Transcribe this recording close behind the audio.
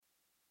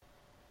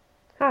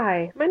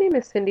Hi, my name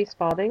is Cindy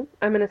Spalding.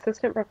 I'm an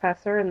assistant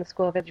professor in the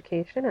School of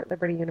Education at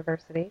Liberty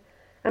University,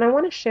 and I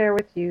want to share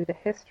with you the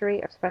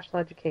history of special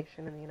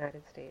education in the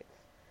United States.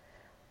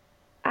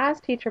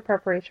 As teacher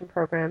preparation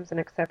programs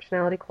and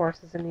exceptionality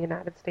courses in the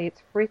United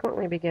States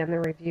frequently begin the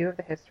review of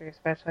the history of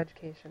special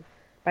education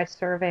by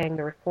surveying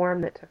the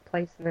reform that took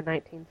place in the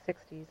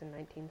 1960s and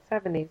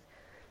 1970s,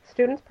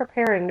 students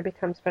preparing to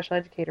become special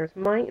educators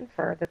might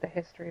infer that the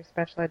history of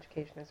special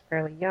education is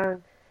fairly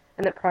young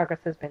and that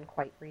progress has been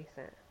quite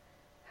recent.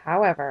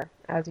 However,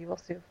 as you will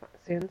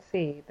soon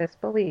see, this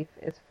belief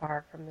is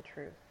far from the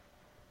truth.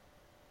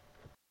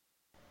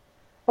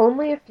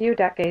 Only a few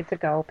decades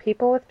ago,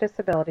 people with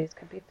disabilities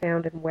could be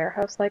found in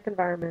warehouse-like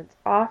environments,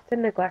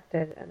 often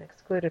neglected and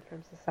excluded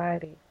from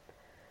society.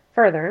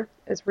 Further,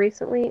 as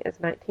recently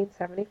as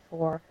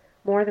 1974,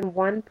 more than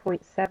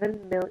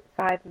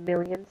 1.75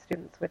 million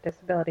students with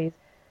disabilities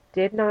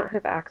did not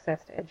have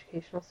access to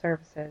educational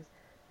services,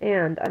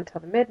 and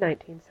until the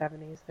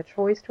mid-1970s, the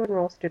choice to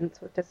enroll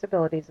students with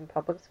disabilities in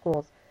public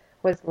schools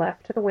was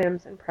left to the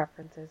whims and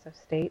preferences of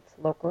states,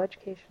 local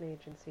education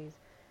agencies,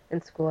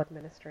 and school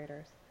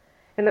administrators.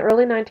 In the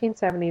early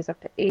 1970s,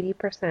 up to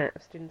 80%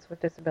 of students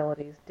with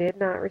disabilities did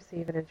not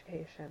receive an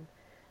education,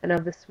 and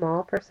of the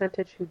small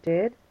percentage who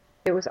did,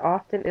 it was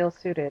often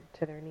ill-suited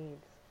to their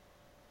needs.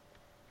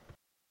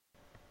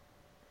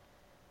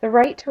 The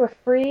right to a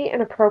free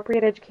and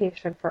appropriate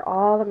education for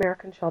all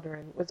American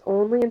children was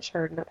only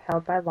ensured and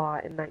upheld by law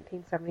in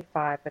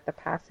 1975 with the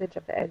passage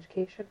of the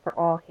Education for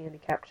All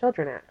Handicapped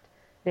Children Act,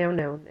 now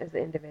known as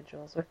the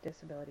Individuals with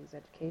Disabilities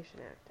Education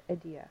Act,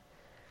 IDEA.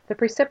 The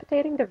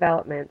precipitating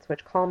developments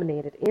which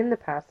culminated in the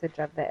passage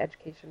of the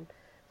Education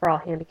for All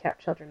Handicapped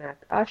Children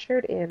Act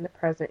ushered in the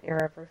present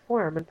era of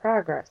reform and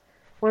progress,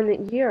 one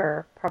that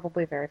you're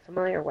probably very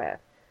familiar with,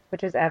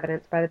 which is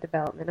evidenced by the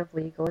development of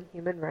legal and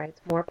human rights,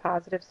 more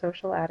positive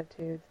social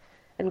attitudes,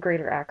 and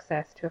greater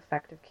access to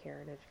effective care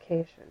and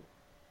education.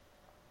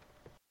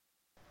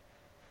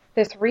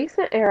 This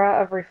recent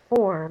era of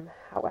reform,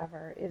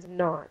 however, is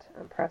not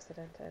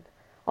unprecedented.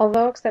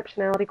 Although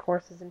exceptionality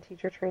courses and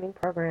teacher training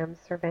programs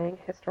surveying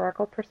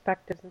historical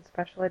perspectives in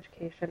special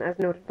education, as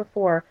noted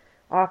before,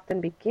 often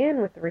begin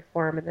with the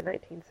reform in the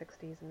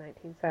 1960s and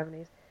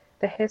 1970s,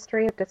 the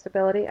history of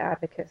disability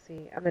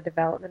advocacy and the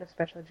development of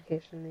special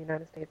education in the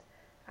United States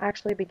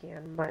actually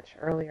began much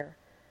earlier.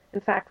 In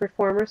fact,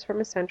 reformers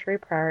from a century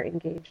prior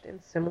engaged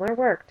in similar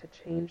work to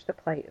change the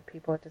plight of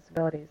people with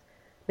disabilities,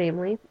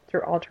 namely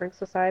through altering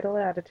societal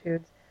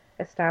attitudes,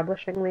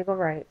 establishing legal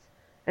rights,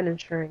 and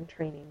ensuring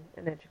training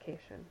and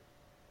education.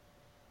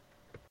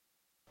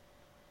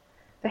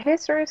 The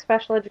history of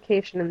special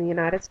education in the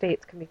United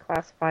States can be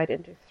classified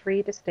into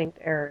three distinct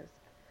eras: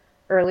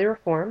 early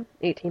reform,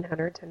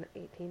 1800 to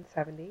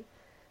 1870,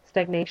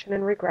 stagnation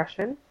and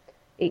regression,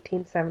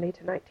 1870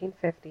 to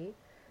 1950,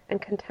 and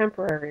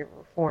contemporary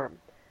reform,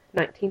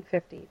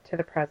 1950 to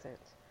the present.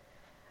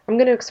 I'm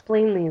going to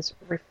explain these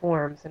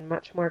reforms in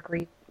much more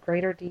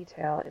greater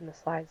detail in the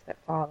slides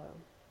that follow.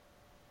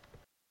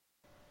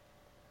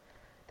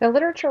 The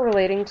literature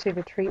relating to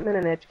the treatment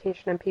and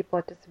education of people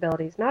with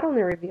disabilities not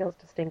only reveals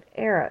distinct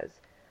eras,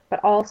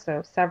 but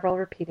also several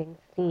repeating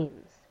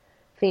themes.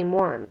 Theme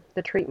 1,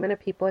 the treatment of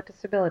people with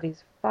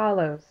disabilities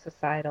follows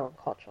societal and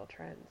cultural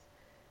trends.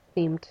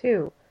 Theme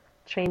 2,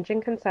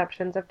 changing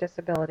conceptions of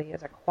disability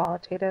as a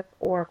qualitative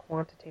or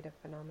quantitative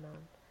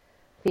phenomenon.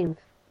 Theme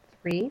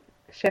 3,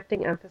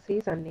 shifting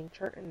emphases on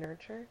nature and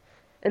nurture.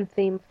 And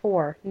Theme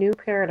 4, new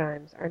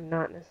paradigms are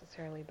not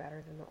necessarily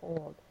better than the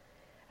old.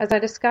 As I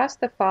discuss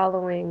the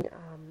following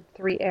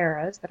three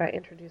eras that I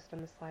introduced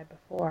on the slide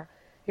before,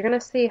 you're going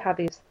to see how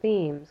these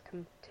themes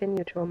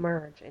continue to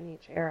emerge in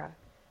each era.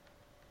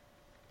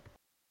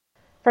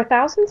 For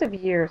thousands of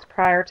years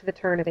prior to the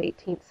turn of the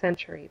 18th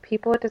century,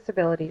 people with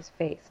disabilities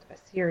faced a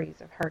series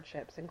of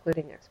hardships,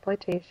 including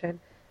exploitation,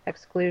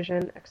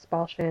 exclusion,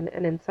 expulsion,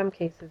 and in some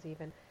cases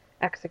even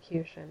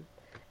execution.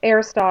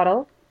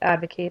 Aristotle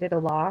advocated a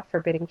law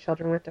forbidding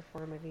children with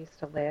deformities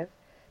to live.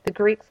 The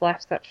Greeks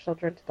left such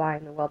children to die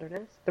in the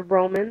wilderness. The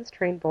Romans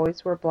trained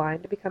boys who were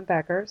blind to become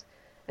beggars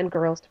and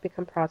girls to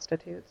become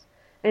prostitutes.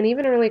 And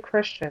even early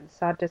Christians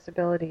saw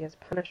disability as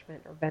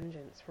punishment or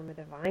vengeance from a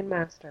divine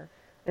master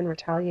in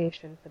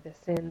retaliation for the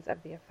sins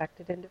of the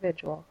affected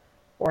individual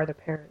or the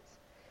parents.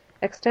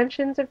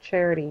 Extensions of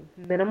charity,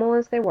 minimal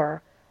as they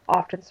were,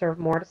 often served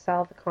more to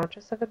salve the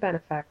conscience of the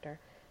benefactor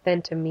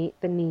than to meet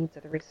the needs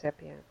of the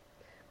recipient.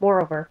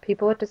 Moreover,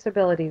 people with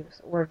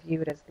disabilities were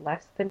viewed as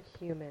less than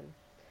human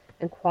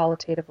and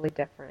qualitatively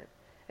different,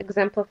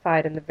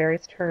 exemplified in the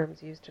various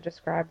terms used to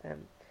describe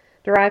them.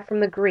 Derived from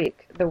the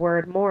Greek, the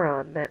word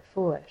moron meant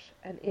foolish,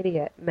 and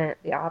idiot meant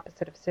the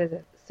opposite of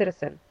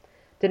citizen,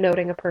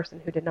 denoting a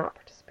person who did not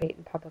participate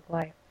in public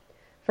life.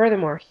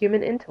 Furthermore,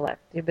 human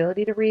intellect, the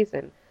ability to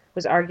reason,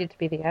 was argued to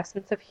be the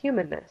essence of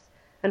humanness,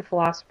 and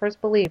philosophers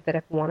believed that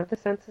if one of the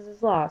senses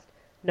is lost,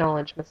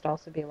 knowledge must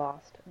also be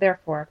lost.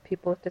 Therefore,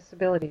 people with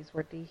disabilities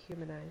were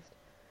dehumanized.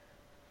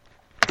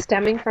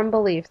 Stemming from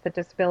beliefs that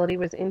disability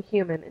was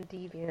inhuman and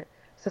deviant,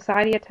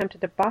 Society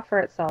attempted to buffer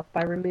itself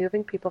by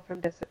removing people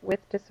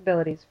with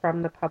disabilities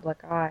from the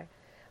public eye.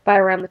 By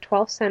around the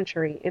 12th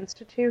century,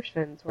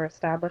 institutions were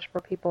established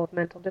for people with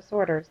mental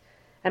disorders,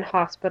 and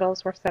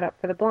hospitals were set up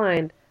for the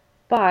blind,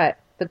 but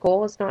the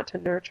goal was not to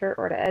nurture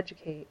or to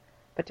educate,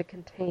 but to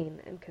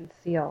contain and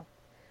conceal.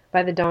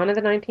 By the dawn of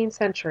the 19th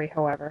century,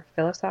 however,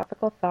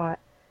 philosophical thought,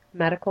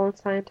 medical and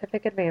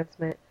scientific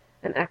advancement,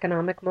 and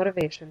economic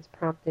motivations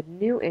prompted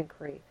new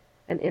inquiry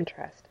and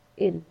interest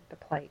in the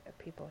plight of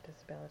people with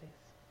disabilities.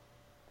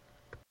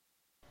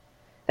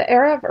 The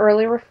era of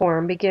early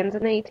reform begins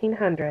in the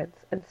 1800s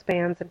and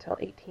spans until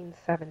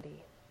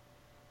 1870.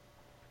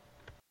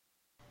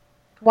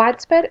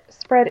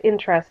 Widespread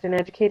interest in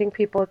educating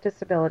people with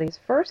disabilities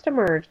first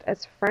emerged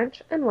as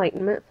French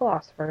Enlightenment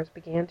philosophers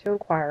began to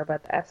inquire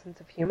about the essence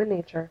of human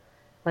nature,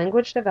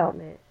 language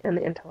development, and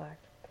the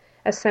intellect.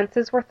 As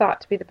senses were thought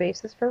to be the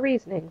basis for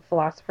reasoning,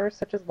 philosophers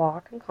such as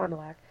Locke and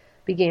Condillac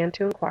began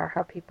to inquire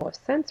how people with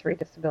sensory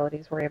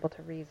disabilities were able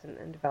to reason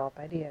and develop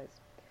ideas.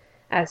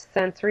 As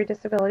sensory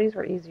disabilities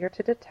were easier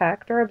to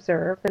detect or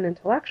observe than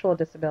intellectual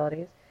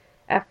disabilities,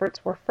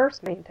 efforts were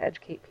first made to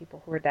educate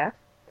people who were deaf.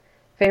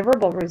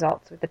 Favorable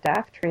results with the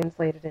deaf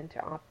translated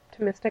into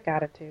optimistic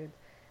attitudes,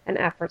 and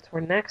efforts were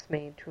next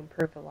made to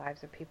improve the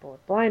lives of people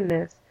with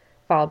blindness,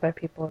 followed by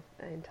people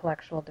with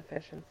intellectual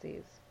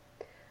deficiencies.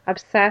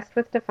 Obsessed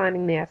with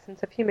defining the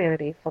essence of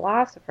humanity,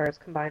 philosophers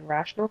combined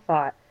rational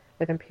thought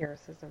with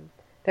empiricism.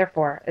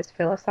 Therefore, as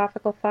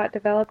philosophical thought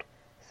developed,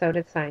 so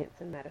did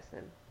science and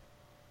medicine.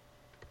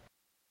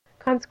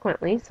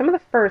 Consequently, some of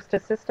the first to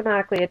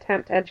systematically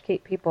attempt to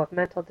educate people with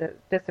mental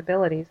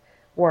disabilities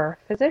were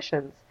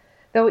physicians.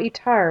 Though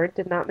Itard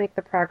did not make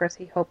the progress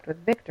he hoped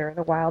with Victor,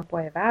 the wild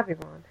boy of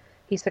Aveyron,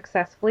 he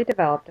successfully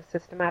developed a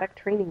systematic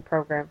training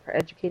program for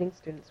educating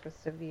students with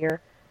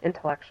severe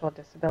intellectual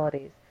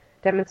disabilities,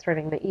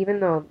 demonstrating that even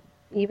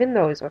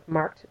those with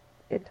marked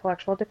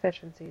intellectual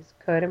deficiencies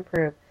could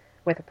improve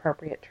with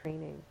appropriate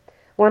training.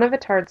 One of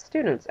Itard's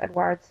students,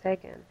 Edouard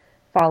Seguin,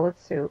 followed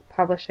suit,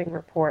 publishing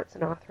reports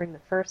and authoring the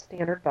first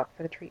standard book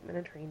for the treatment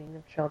and training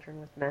of children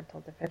with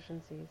mental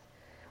deficiencies.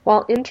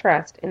 While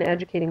interest in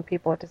educating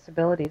people with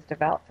disabilities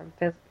developed from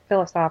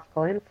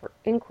philosophical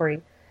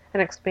inquiry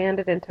and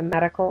expanded into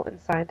medical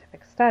and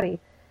scientific study,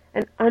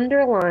 an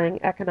underlying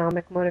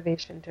economic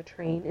motivation to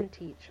train and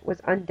teach was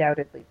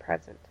undoubtedly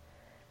present.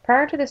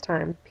 Prior to this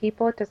time,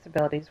 people with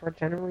disabilities were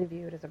generally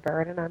viewed as a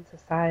burden on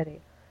society.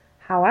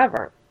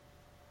 However,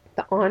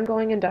 the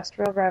ongoing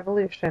Industrial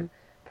Revolution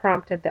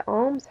prompted the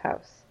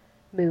almshouse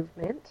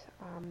movement.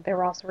 They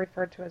were also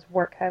referred to as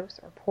workhouse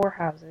or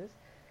poorhouses.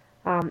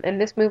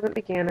 And this movement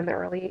began in the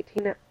early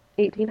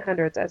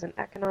 1800s as an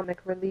economic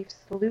relief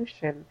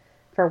solution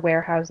for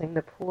warehousing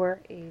the poor,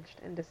 aged,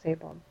 and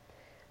disabled.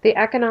 The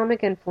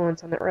economic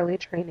influence on the early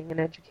training and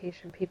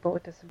education people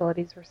with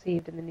disabilities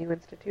received in the new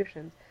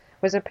institutions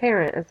was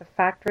apparent as the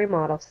factory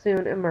model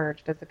soon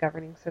emerged as the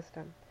governing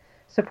system.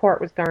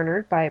 Support was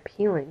garnered by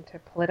appealing to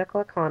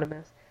political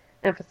economists,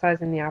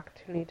 emphasizing the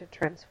opportunity to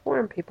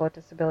transform people with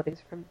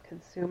disabilities from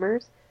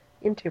consumers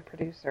into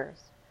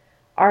producers.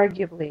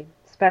 Arguably,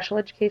 special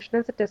education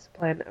as a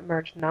discipline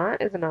emerged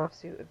not as an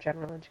offshoot of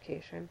general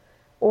education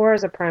or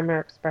as a primary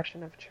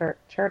expression of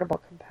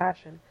charitable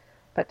compassion,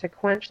 but to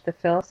quench the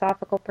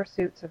philosophical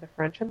pursuits of the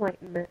French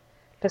Enlightenment,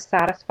 to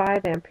satisfy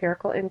the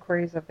empirical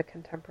inquiries of the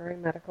contemporary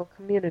medical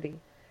community,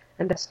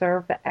 and to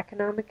serve the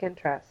economic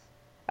interests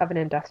of an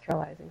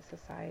industrializing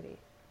society.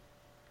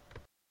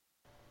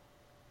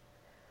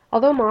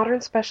 Although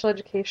modern special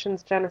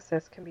education's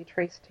genesis can be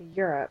traced to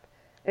Europe,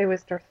 it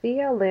was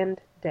Dorothea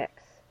Lynde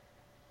Dix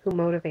who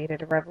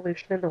motivated a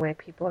revolution in the way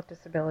people with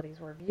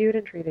disabilities were viewed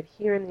and treated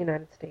here in the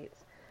United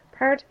States.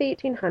 Prior to the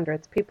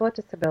 1800s, people with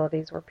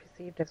disabilities were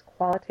perceived as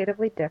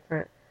qualitatively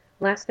different,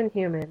 less than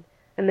human,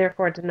 and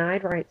therefore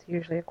denied rights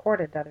usually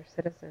accorded to other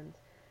citizens.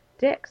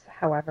 Dix,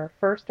 however,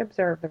 first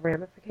observed the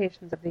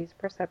ramifications of these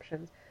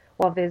perceptions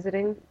while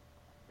visiting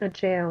a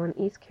jail in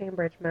East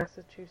Cambridge,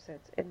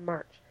 Massachusetts in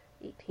March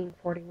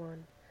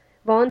 1841.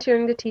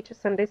 Volunteering to teach a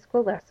Sunday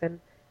school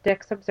lesson,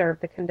 Dix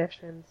observed the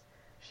conditions.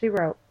 She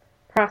wrote,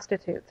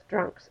 "Prostitutes,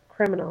 drunks,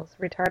 criminals,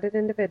 retarded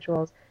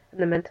individuals, and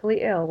the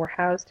mentally ill were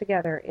housed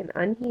together in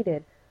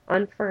unheated,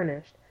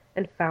 unfurnished,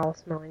 and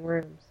foul-smelling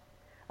rooms."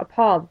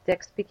 Appalled,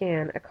 Dix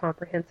began a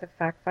comprehensive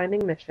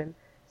fact-finding mission,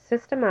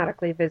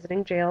 systematically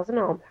visiting jails and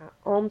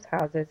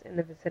almshouses in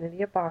the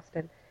vicinity of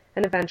Boston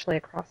and eventually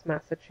across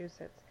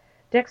Massachusetts.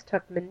 Dix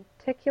took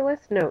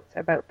meticulous notes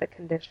about the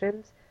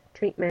conditions,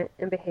 treatment,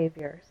 and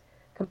behaviors,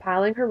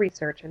 compiling her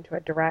research into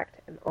a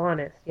direct and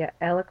honest, yet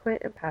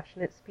eloquent and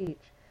passionate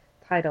speech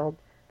titled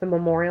 "The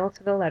Memorial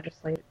to the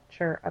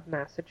Legislature of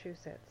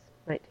Massachusetts,"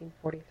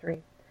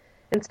 1943.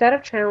 Instead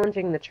of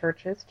challenging the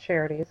churches,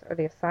 charities, or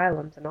the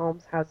asylums and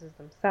almshouses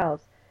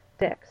themselves,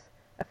 Dix,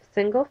 a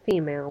single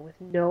female with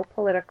no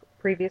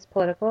previous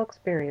political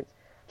experience,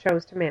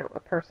 chose to mount a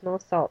personal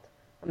assault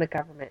on the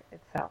government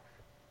itself.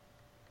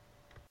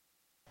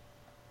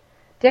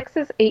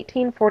 Dix's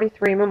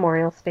 1843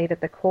 memorial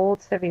stated the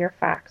cold, severe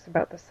facts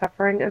about the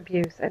suffering,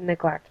 abuse, and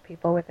neglect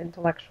people with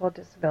intellectual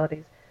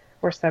disabilities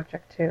were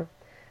subject to.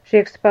 She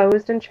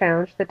exposed and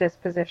challenged the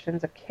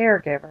dispositions of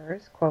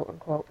caregivers, quote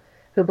unquote,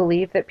 who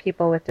believed that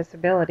people with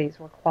disabilities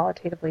were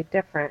qualitatively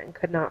different and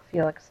could not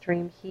feel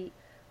extreme heat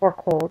or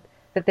cold,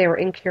 that they were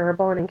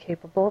incurable and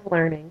incapable of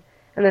learning,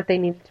 and that they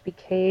needed to be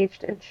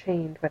caged and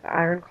chained with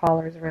iron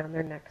collars around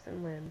their necks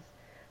and limbs.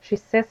 She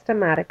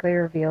systematically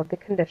revealed the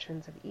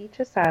conditions of each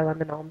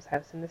asylum and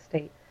almshouse in the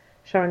state,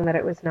 showing that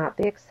it was not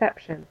the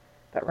exception,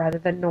 but rather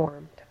the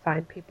norm, to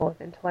find people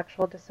with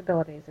intellectual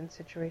disabilities in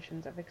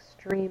situations of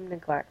extreme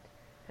neglect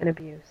and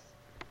abuse.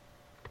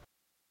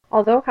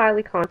 Although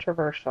highly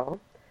controversial,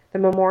 the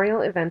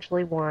memorial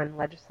eventually won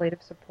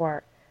legislative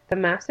support. The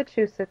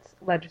Massachusetts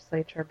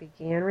legislature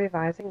began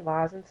revising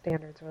laws and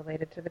standards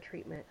related to the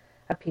treatment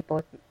of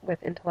people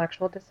with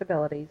intellectual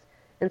disabilities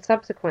and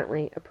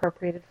subsequently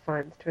appropriated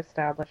funds to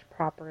establish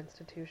proper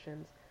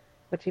institutions,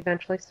 which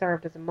eventually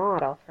served as a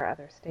model for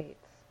other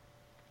states.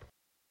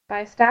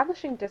 By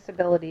establishing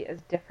disability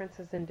as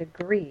differences in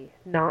degree,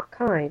 not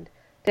kind,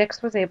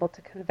 Dix was able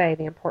to convey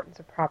the importance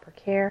of proper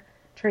care,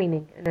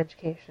 training, and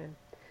education.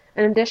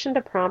 In addition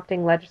to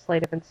prompting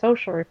legislative and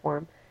social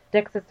reform,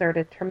 Dix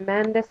exerted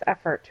tremendous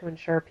effort to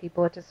ensure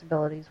people with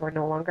disabilities were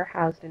no longer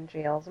housed in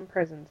jails and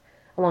prisons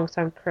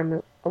alongside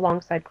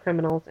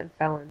criminals and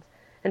felons,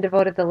 and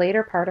devoted the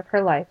later part of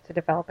her life to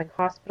developing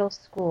hospitals,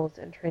 schools,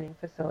 and training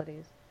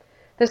facilities.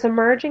 This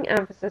emerging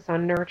emphasis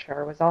on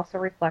nurture was also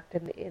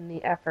reflected in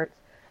the efforts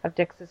of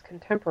Dix's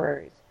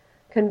contemporaries.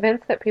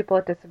 Convinced that people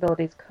with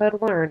disabilities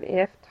could learn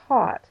if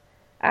taught,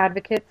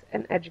 advocates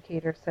and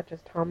educators such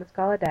as Thomas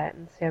Gallaudet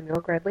and Samuel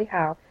Gridley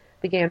Howe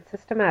began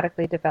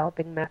systematically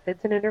developing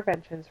methods and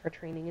interventions for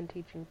training and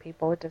teaching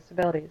people with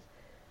disabilities,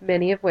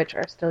 many of which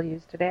are still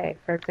used today.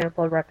 For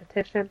example,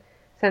 repetition,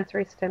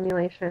 sensory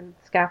stimulation,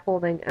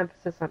 scaffolding,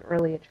 emphasis on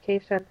early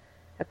education,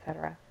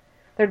 etc.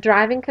 Their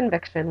driving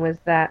conviction was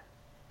that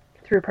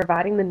through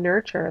providing the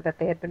nurture that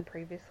they had been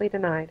previously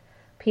denied,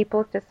 people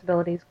with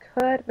disabilities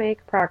could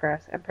make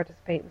progress and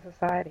participate in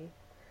society.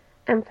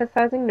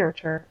 Emphasizing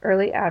nurture,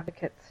 early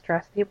advocates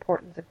stressed the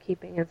importance of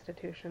keeping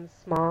institutions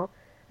small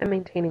and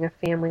maintaining a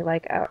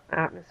family-like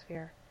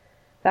atmosphere.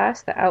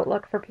 Thus, the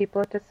outlook for people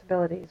with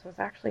disabilities was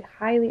actually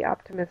highly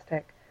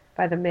optimistic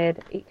by the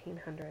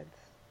mid-1800s.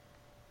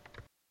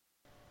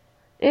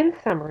 In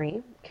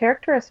summary,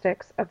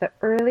 characteristics of the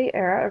early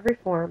era of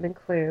reform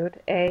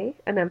include A.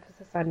 An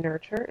emphasis on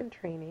nurture and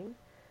training,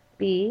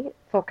 B.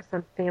 Focus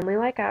on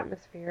family-like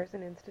atmospheres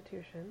and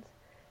institutions,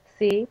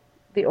 C.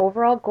 The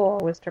overall goal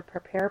was to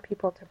prepare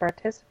people to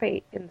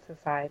participate in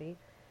society,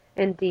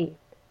 and D.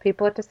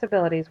 People with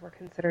disabilities were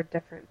considered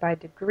different by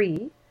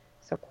degree,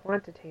 so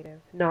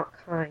quantitative, not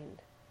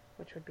kind,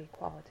 which would be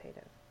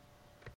qualitative.